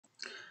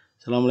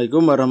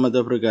Assalamualaikum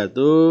warahmatullahi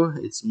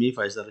wabarakatuh. It's me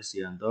Faisal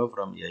Risdianto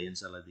from IAIN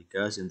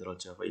Salatiga, Central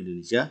Java,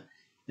 Indonesia.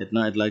 And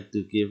now I'd like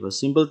to give a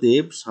simple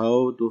tips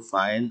how to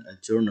find a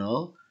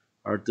journal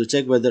or to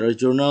check whether a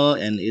journal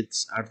and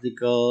its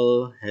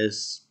article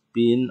has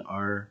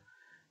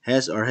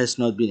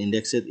not been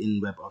indexed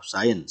in Web of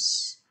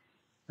Science.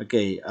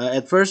 Okay,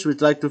 at first we'd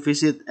like to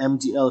visit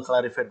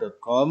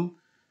mglclarified.com.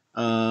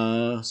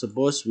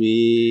 Suppose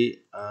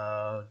we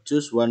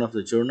choose one of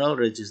the journal,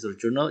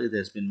 registered journal. It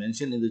has been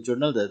mentioned in the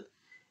journal that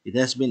it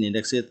has been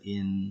indexed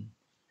in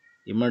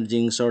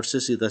Emerging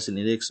Sources Citation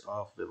Index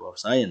of Web of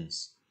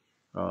Science.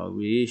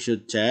 We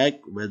should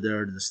check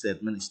whether the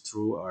statement is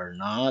true or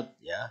not.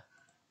 Yeah,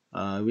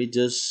 we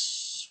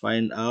just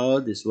find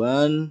out this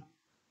one.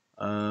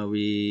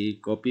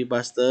 We copy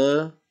paste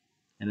and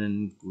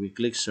then we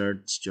click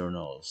search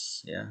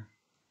journals. Yeah,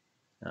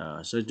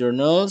 search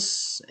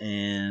journals,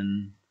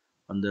 and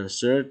on the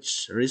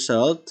search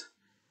result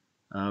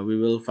we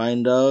will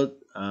find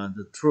out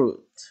the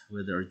truth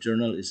whether a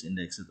journal is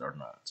indexed or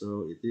not.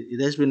 So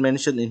it has been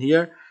mentioned in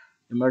here,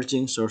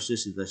 emerging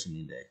sources citation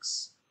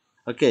index.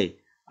 Okay,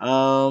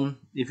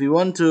 if you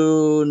want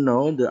to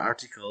know the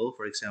article,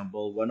 for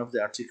example, one of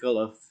the article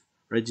of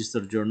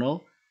registered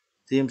journal,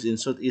 themes in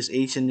Southeast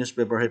Asian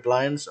newspaper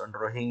headlines on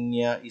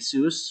Rohingya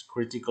issues,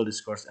 critical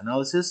discourse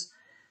analysis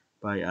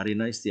by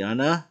Arina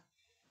Istiana.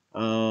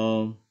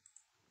 Um,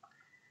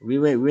 we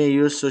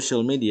use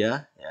social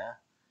media. Yeah,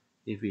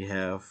 if we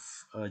have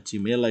a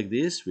Gmail like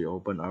this, we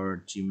open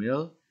our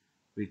Gmail,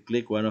 we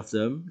click one of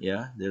them.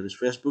 Yeah, there is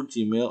Facebook,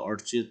 Gmail,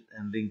 Orchid,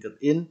 and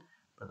LinkedIn,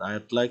 but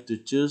I'd like to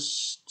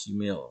choose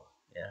Gmail.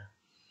 Yeah,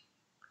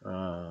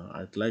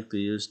 I'd like to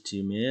use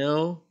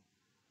Gmail.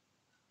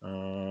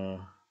 uh,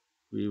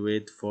 we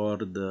wait for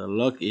the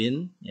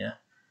login.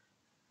 Yeah,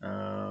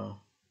 uh,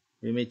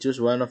 we may choose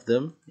one of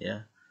them.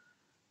 Yeah,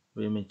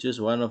 we may choose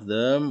one of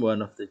the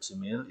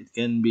Gmail. It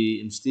can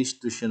be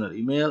institutional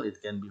email, it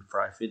can be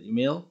private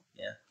email.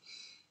 Yeah,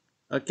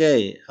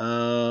 okay.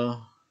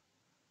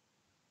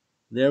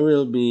 There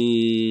will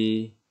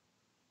be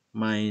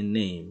my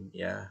name.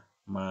 Yeah,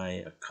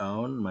 my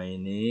account, my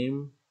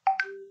name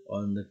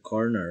on the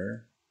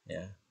corner.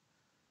 Yeah,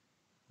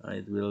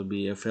 it will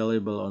be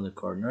available on the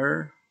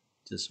corner.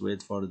 Just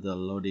wait for the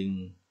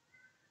loading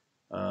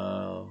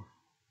uh,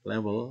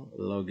 level,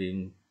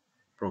 logging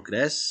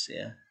progress.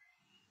 Yeah,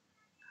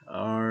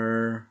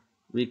 or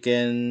we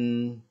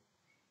can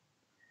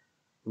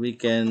we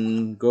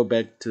can go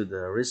back to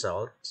the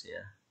results.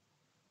 Yeah,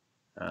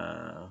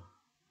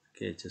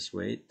 okay, just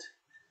wait.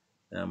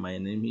 My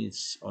name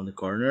is on the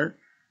corner.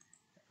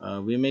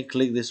 We may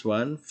click this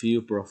one,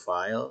 view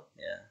profile.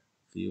 Yeah,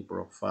 view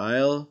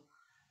profile,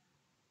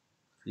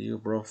 view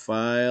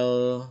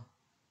profile.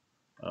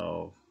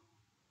 Oh,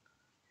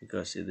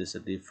 because it is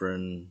a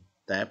different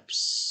tabs,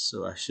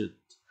 so I should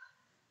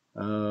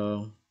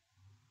uh,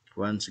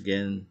 once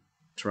again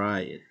try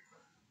it.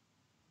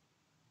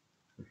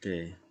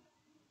 Okay,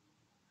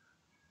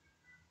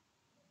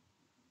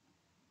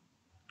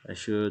 I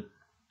should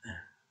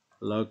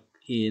log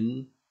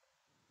in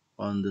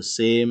on the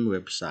same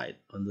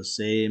website, on the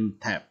same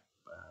tab,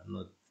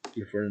 not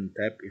different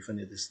tab, even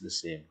it is the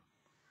same.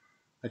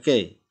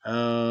 Okay,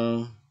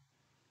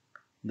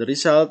 the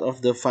result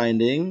of the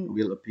finding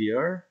will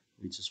appear.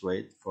 We just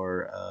wait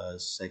for a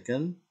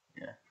second.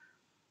 Yeah.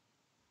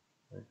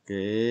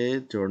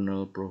 Okay,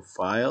 journal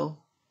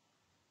profile,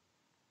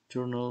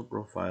 journal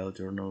profile,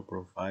 journal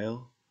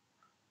profile.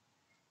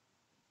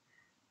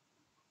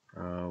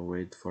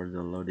 Wait for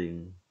the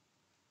loading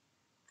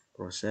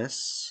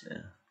process.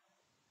 Yeah.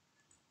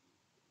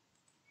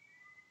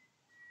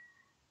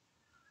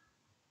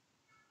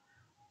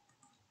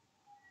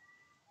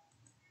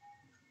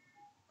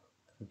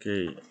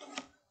 Okay,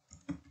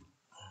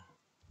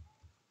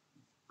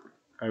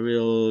 I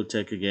will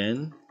check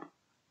again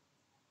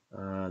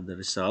the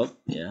result.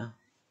 Yeah,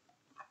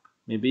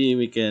 maybe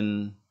we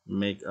can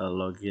make a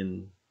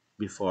login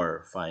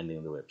before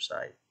finding the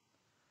website.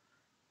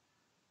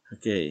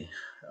 Okay,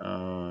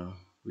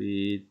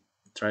 we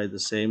try the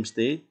same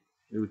state.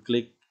 We will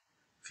click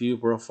view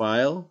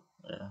profile.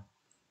 Yeah.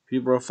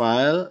 View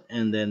profile,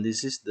 and then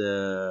this is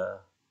the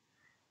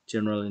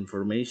general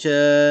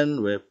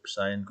information,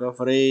 website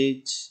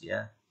coverage.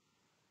 Yeah,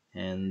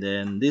 and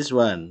then this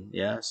one.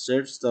 Yeah,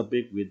 search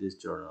topic with this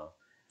journal.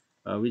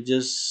 We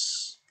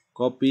just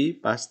copy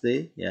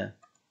paste. Yeah,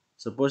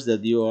 suppose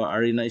that you are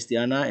Arina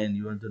Istiana and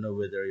you want to know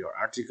whether your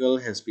article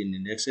has been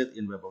indexed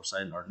in Web of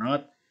Science or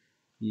not.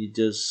 You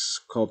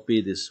just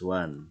copy this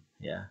one.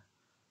 Yeah,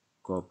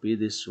 copy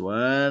this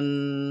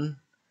one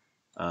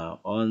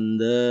on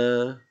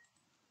the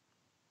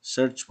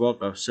search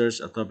box of search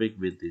a topic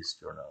with this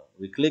journal.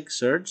 We click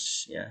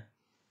search. Yeah,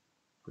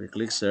 we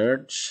click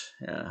search.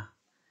 Yeah,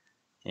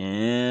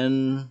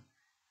 and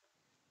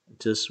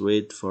just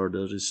wait for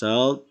the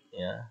result.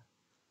 Yeah,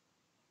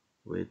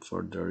 wait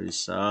for the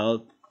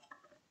result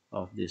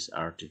of this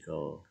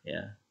article.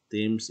 Yeah,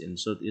 themes in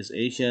Southeast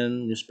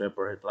Asian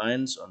newspaper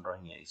headlines on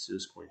Rohingya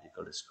issues,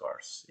 critical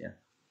discourse. Yeah,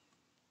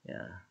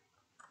 yeah,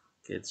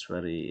 okay, it's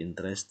very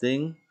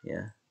interesting.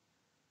 Yeah,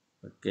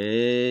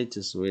 Okay,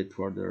 just wait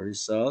for the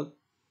result.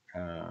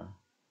 Uh,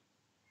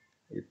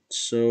 it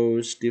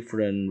shows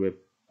different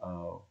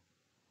uh,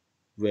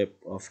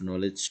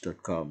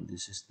 webofknowledge.com.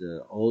 This is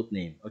the old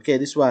name. Okay,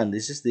 this one.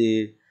 This is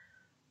the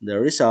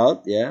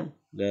result. Yeah,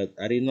 that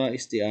Arina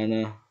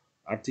Istiana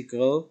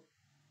article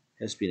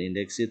has been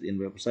indexed in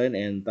Web of Science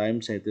and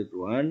time cited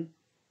one.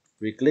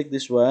 We click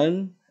this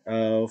one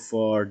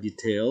for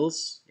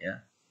details.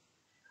 Yeah,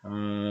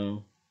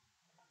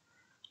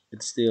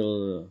 it's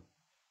still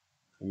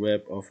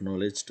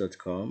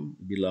webofknowledge.com,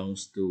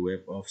 belongs to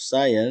Web of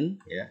Science.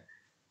 Yeah.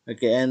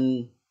 Okay,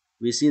 and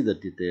we see the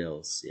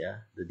details.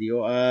 Yeah, the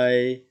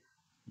DOI,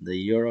 the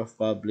year of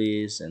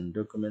publish, and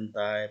document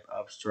type,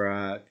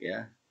 abstract.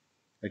 Yeah.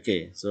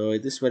 Okay, so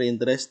it is very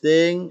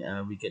interesting.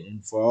 We can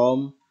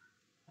inform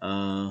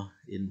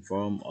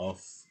of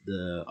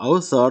the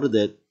author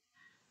that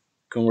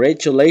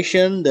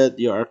congratulations that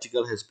your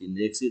article has been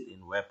indexed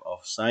in Web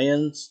of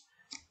Science,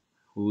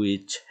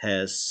 which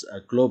has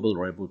a global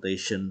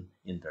reputation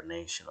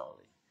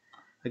internationally.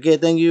 Okay,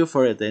 thank you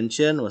for your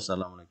attention.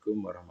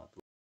 Wassalamualaikum warahmatullahi